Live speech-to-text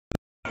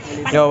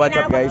Yo, what's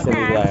up guys?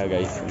 Nandito tayo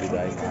guys. Nandito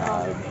tayo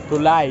sa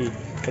Tulay.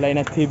 Tulay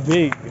na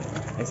tibig.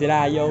 Yan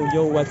sila. Yo,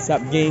 what's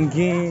up gang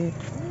gang?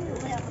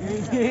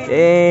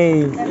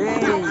 Hey!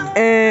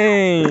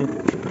 Hey!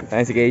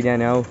 Ayan si Kay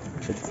dyan, yo.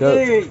 What's up?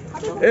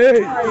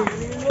 Hey!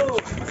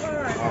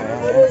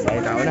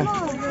 Ayan, tao na.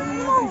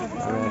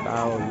 Ayan,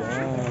 tao. Yan.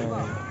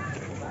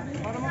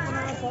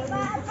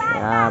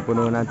 Ayan,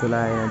 puno na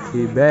tulay ng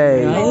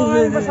tibig.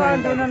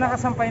 Basahan doon na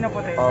nakasampay na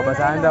puti. Oh,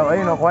 basahan daw.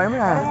 Ayun, no, kuha mo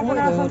na.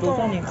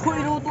 Inutusan eh.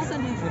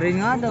 Inutusan eh.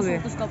 Rin nga daw eh.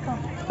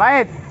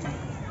 Pahit!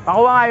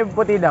 Pakuha nga yung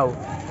puti daw.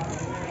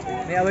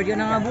 May award yun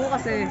na nga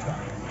bukas eh.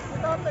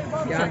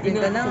 Champion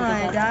ka na nga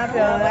eh.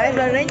 Champion. Ay,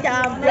 rin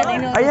champion.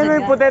 Ayan mo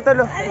yung puti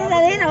talo. Ay,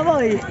 talino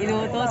mo eh.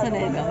 Inutusan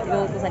eh.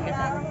 Inutusan ka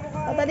sana.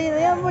 Talino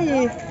yan mo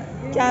eh.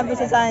 Champion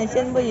sa science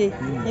yan mo eh.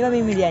 Di ba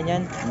mimilihan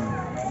yan?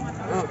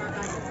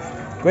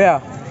 Kuya.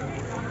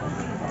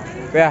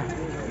 Kuya.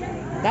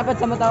 Dapat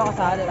sa matawa ka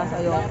sa halil. Nasa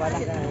iyo ka pala.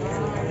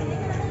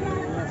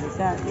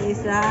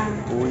 Isa.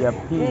 Kuya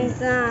P.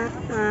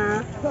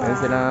 Ayan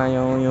sila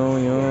yung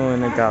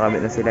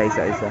nagkakabit na sila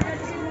isa-isa.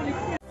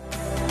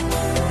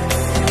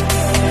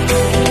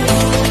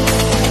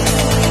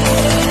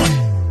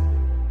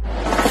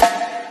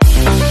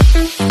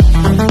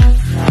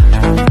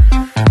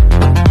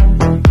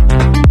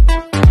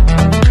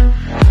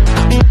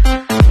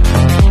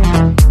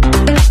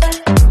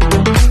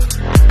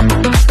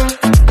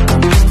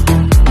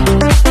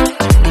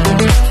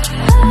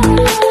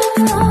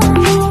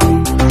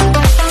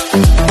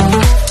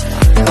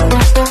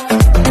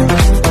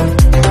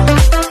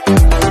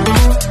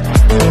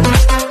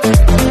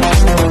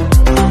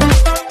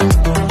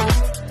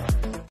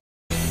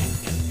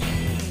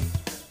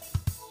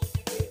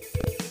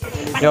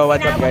 Yo,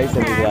 what's up guys?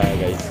 Nandito tayo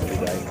guys.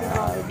 Nandito tayo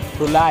sa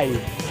Tulay.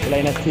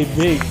 Tulay na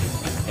tibig.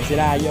 Ayan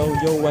sila. Yo,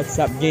 what's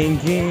up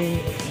gang gang?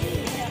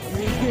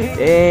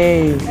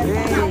 Hey!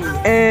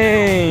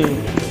 Hey!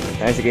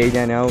 Ayan si Kay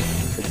dyan, yo.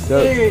 What's up?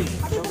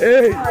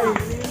 Hey!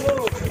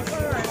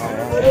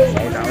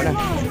 Ayan, tao na.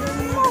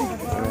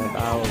 Ayan,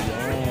 tao.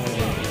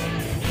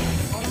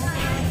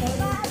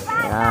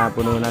 Yan.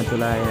 Puno na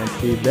tulay ng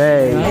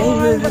tibig.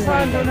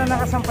 Basahan doon na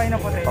nakasampay na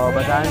puti. Oh,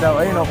 basahan daw.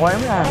 Ayun, no, kuha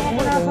mo na.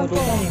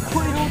 Inutusan eh.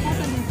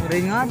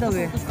 Rin nga daw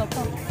eh.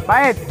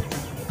 Pahit!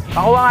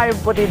 Pakuha nga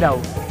yung puti daw.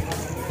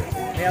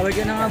 May award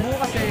yun na nga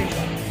bukas eh.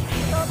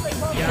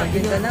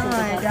 Champion ka na nga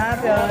eh.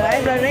 Champion.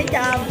 Ay, rin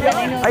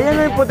champion. Ayan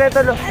mo yung puti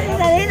talo. Ay,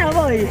 talino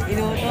mo eh.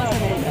 Inutusan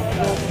eh.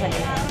 Inutusan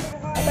ka.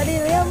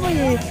 Talino yan mo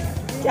eh.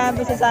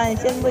 Champion sa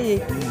science yan mo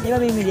eh. Di ba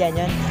mimilihan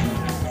yan?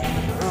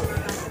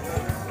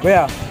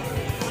 Kuya.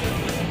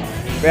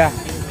 Kuya.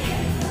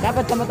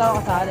 Dapat sa matawa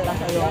ka sa halil.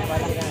 Nasa iyo ka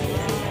pala.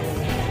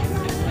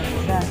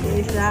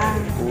 Isa.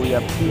 Kuya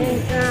P.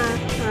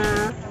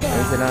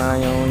 Ayan sila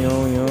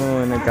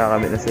yung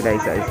nagkakabit na sila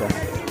isa-isa.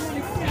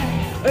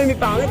 Ay, may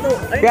pangit oh.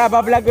 Kaya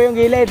bablog ko yung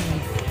gilid.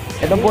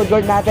 Itong food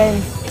court natin.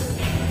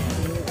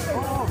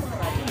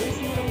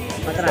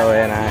 So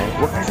ayan na.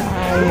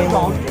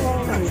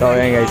 So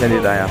ayan guys,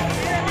 nandito tayo.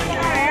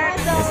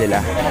 Ayan sila.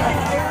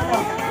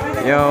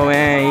 Yo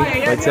hey,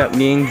 what's up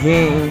gang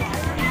gang?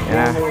 Ayan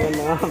na.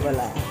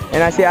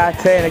 Ayan na si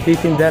ate,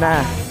 nagtitinda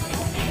na.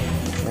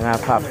 Ayan na,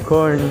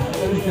 popcorn.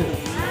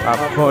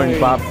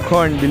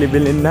 Popcorn,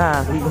 bili-bilin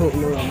na.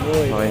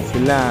 Okay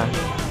sila.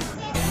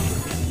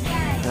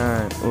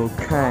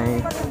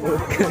 Okay.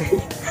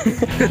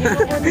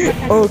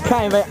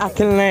 Okay, may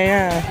akin na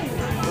yan.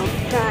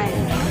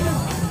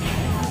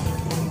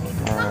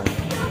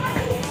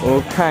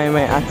 Okay,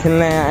 may akin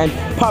na yan.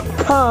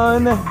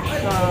 Popcorn!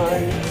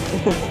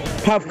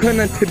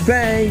 Popcorn ng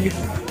tibig!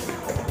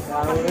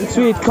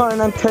 Sweet corn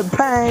ng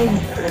tibig!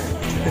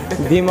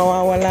 Di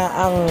mawawala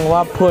ang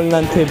waffle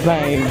ng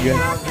tibig.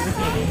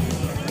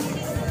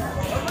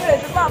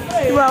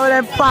 Di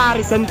mawawala ang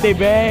Paris ng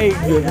tibig.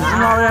 Di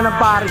mawawala ng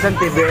Paris ng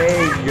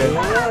tibig.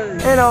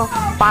 Ano?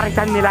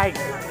 Parisan nilike.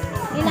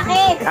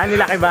 Nilaki! Ah,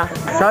 nilaki ba?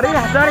 Sorry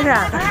na.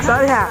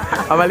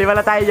 Mali pala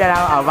tayo dyan.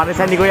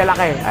 Parisan ni Kuya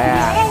Laki.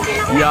 Ayan.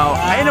 Yo.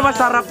 Ayun na,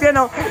 masarap yan.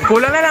 Oh.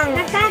 Kulang na lang.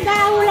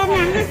 Nagkagaulan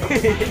na.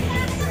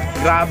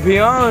 Grabe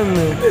yun.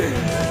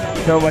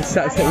 So, what's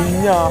up sa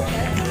inyo?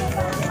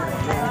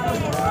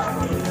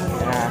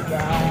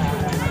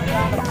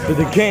 Back to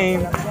the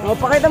game. Oh,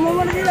 pakita mo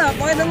muna nila.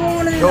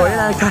 So, yan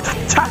ang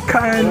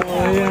tatatsakan.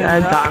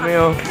 Yan, dami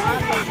oh.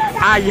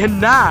 Ayan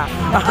na.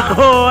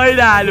 Ako ay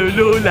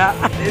nalulula.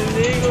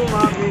 Hindi ko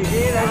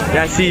mapigilan.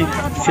 Yan si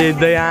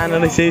Diana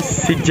na si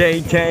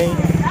JJ.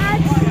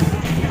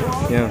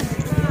 Yan.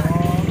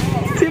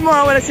 Si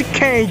mawawala si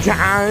Kay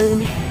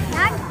dyan.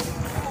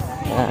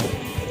 Yan.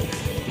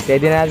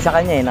 Steady na natin sa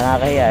kanya eh.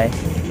 Nakakahiya eh.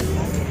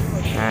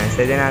 Yan,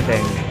 steady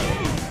natin.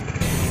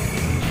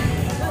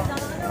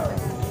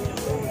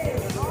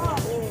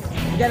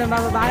 Diyan ang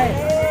mga babae.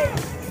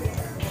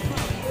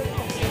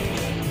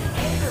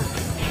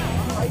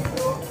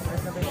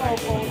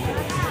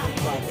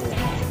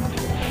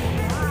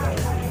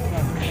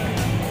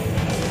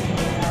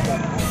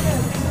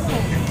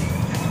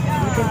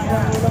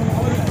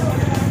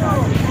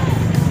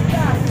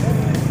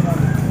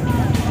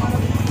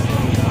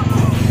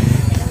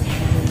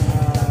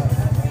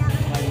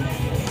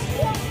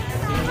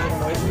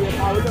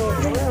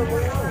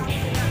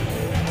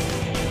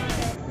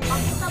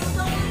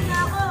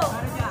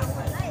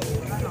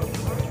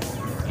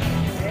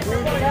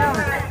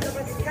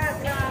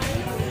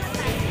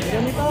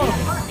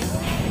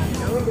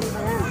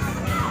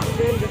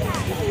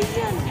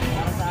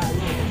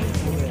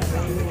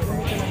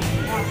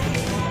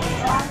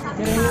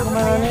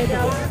 kumana na ito.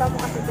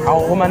 Ako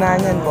kumana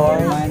niyan, boy.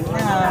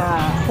 Kumana.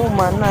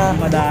 Kumana.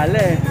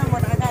 Madali.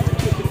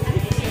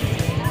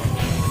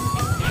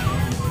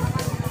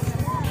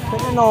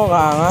 Sino ako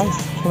kaangas?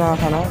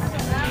 Sinaka na?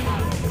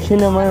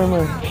 Sinamay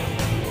mo.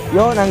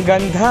 Yun, ang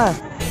ganda.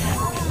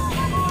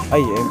 Ay,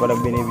 ayun pala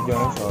binibidyo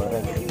ng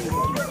sorry.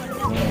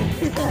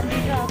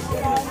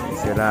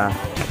 Sila.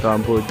 Ito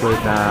ang food court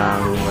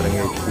ng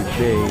Barangay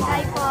City.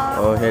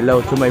 Oh, hello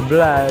to my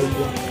vlog.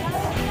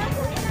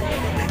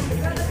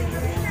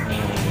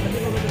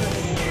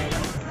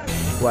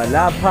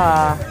 Wala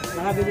pa.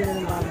 Nakabili na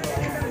ng bago.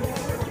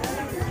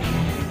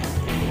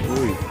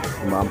 Uy,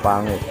 mga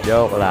pangit.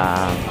 Joke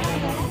lang.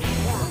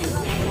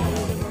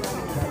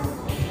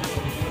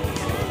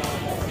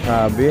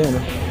 Sabi,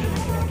 ano?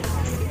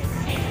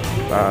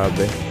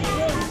 Sabi.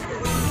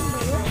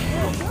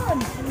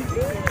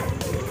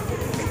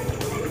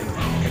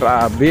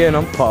 Grabe,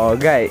 ano?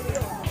 Pogay.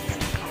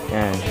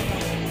 Yan.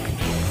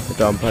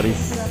 Ito ang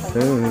Paris.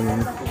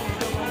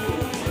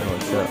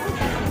 What's up?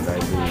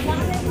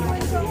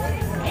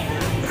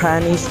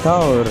 Honey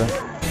store.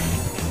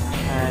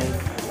 Hi.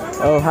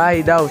 Oh, hi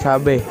daw,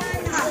 sabi.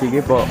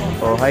 Sige po.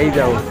 Oh, hi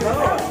daw.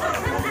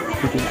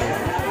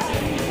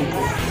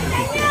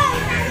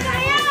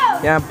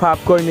 Yan,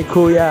 popcorn ni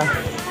Kuya.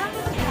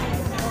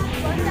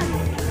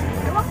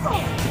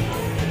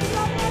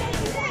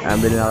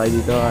 Bili na kayo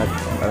dito at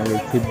parang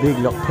big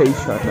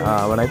location.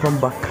 Marami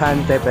pang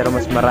bakante pero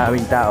mas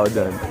maraming tao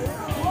doon.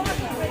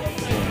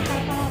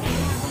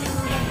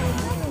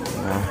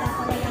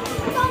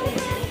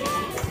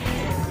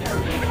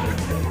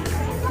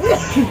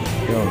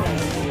 Yun.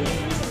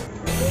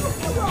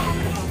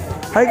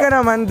 Hi ka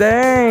naman,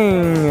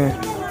 Deng!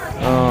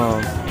 Oh.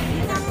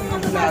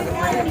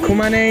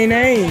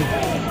 Kumanay-nay!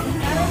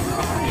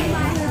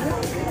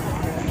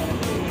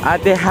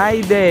 Ate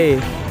Heide!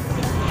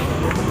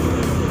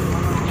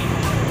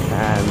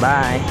 And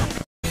bye!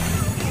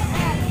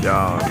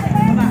 Yun.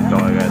 Ito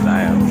kagad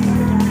tayo.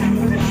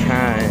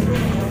 Yan.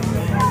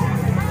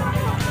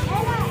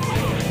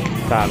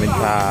 Sa amin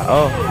sa...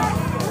 Oh!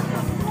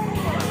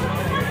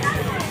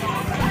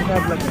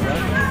 Vlog na.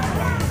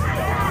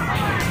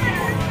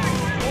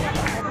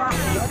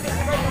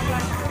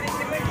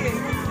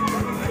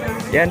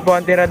 Yan po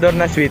ang tirador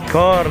na sweet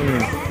corn.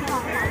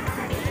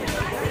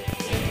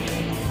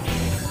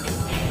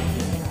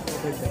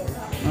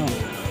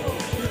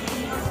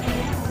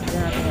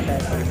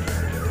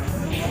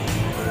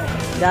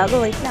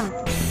 Gago, wait lang.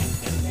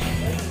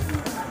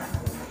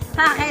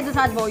 Ha, kaya doon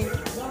sad boy.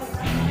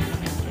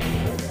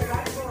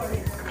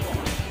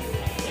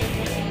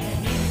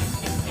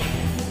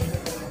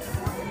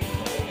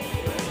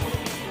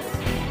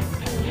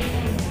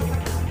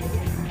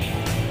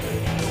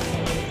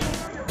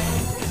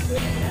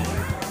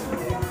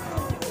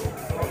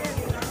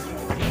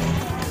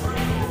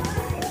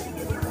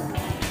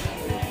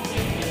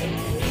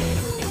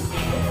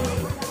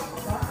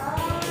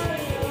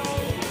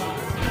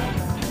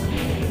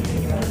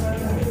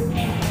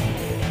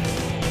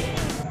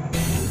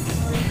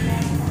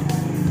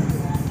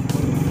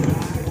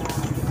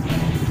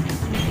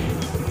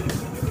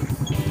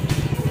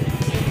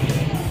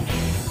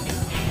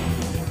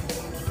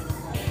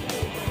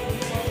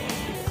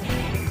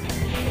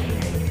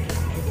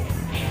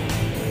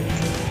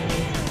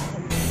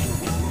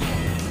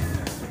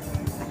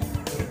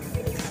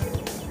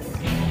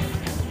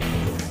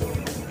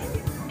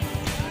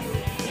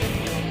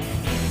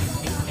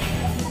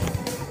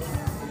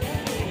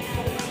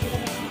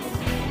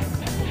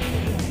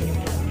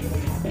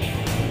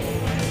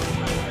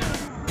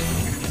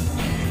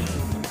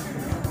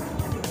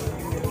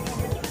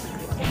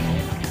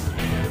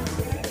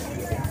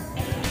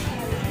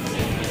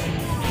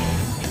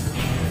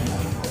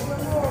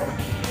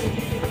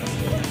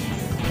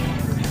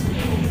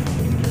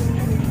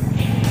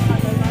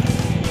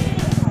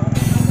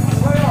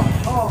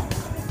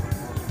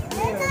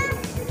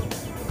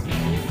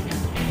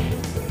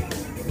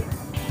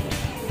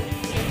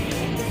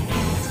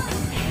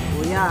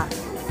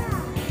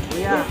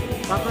 Kuya,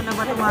 bako na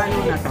ba tumalo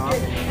na to?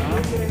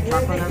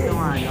 Bako na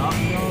tumalo?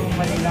 Yung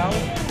malilaw?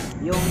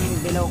 Yung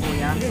dilaw,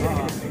 kuya?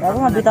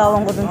 Bago nga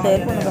bitawan ko dun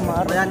cellphone,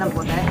 nagamaro. Wala ng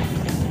puti?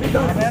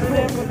 Meron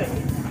na yung puti.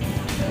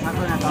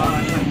 Bako na to?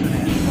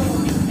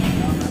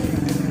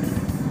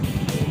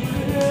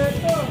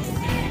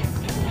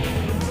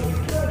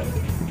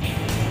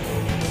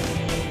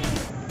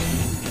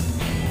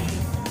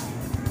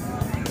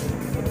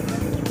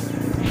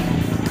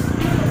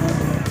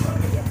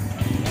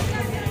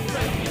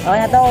 Okay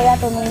na to, kuya,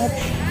 2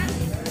 minutes.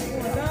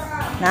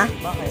 Na?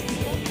 Bakit?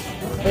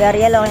 Kuya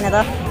Ariel, okay na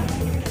to?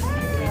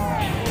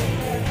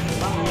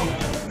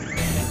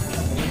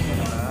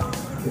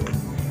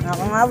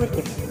 Nakakangawit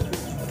eh.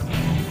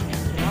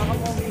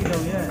 Nakakapogi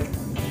daw yan.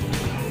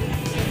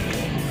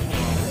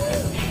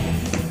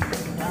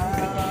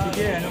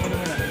 Sige, ano mo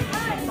naman?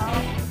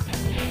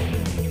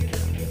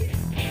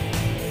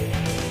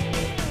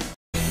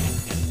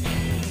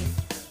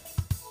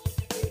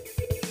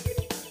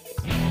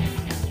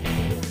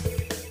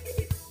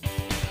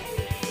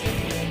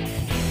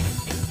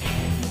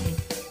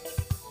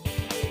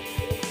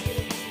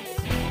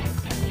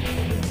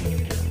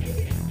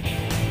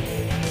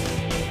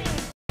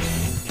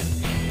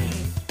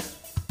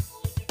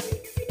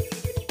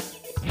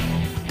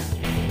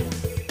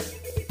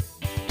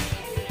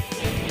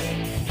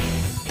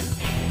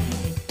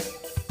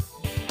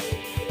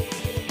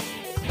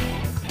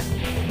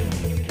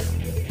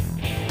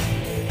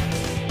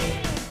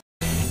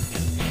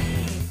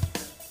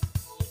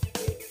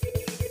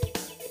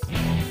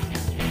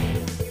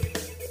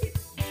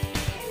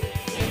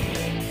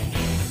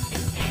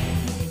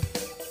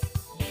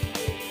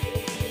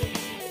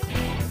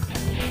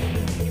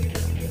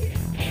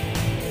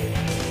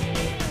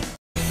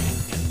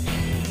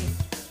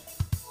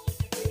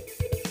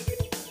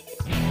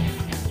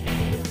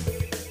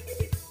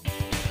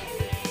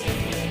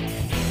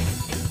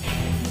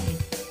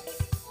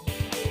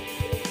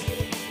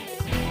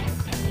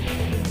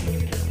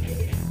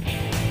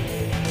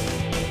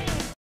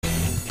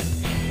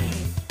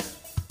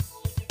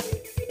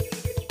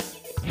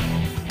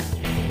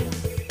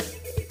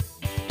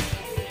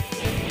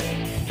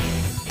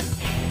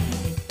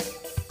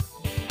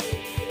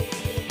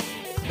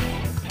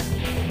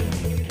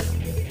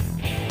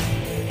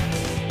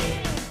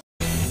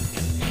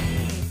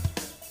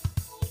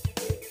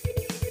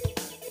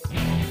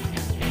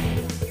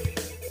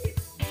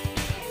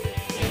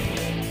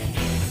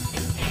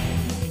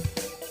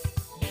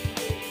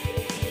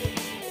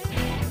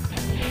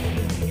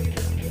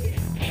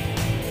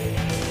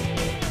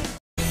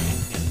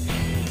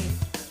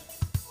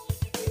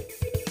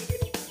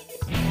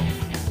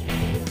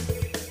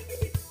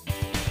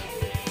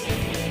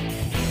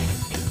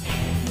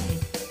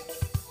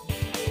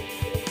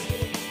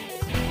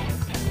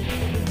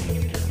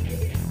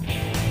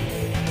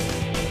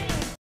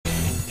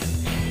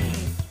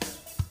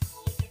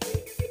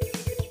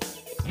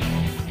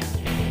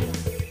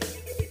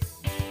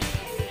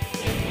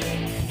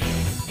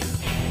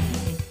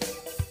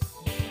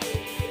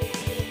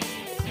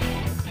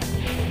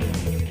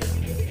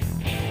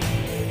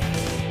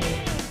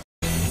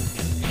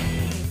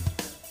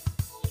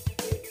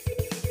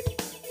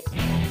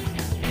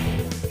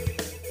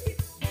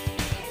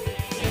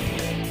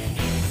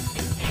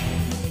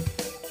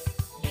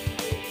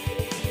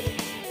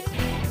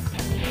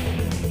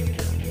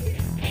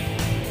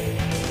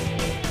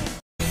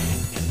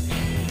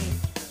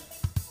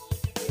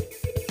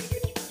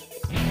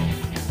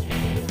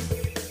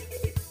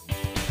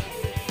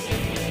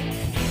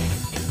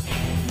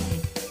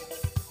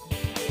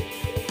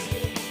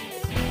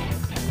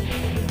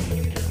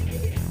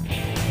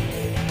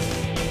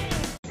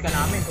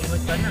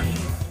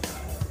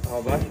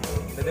 Ako ba?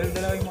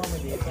 Dadala-dala yung mama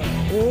dito.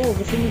 Oo,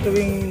 gusto mo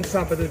gawing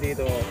Sabado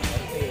dito.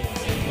 Kasi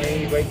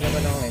may bike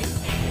naman ako eh.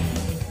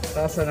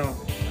 Tapos ano,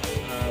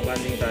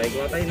 banding tayo.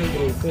 Gawa tayo ng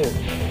grupo.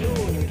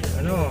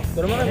 Ano?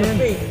 Turo mo na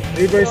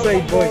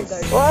Riverside Boys.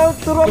 Wow,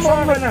 turo mo Gusto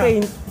mo na.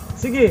 mag-paint.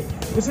 Sige,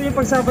 gusto niyo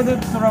pag Sabado,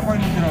 turo ko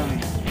yung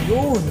drawing.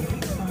 Yun.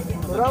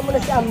 Turo mo na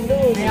si Amdo.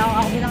 Ako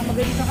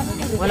pinakamagaling sa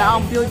kanila. Wala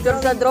akong future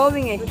sa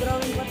drawing eh.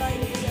 Drawing pa tayo.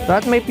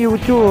 Lahat may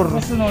future.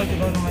 Kasunod,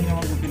 ikaw naman yung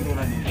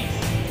magpipintura dito.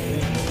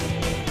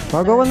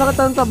 Bago ko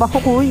nakatanta, bako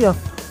kuya.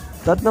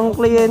 Lahat ng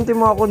kliyente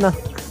mo ako na.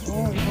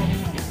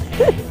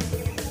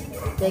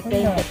 Check.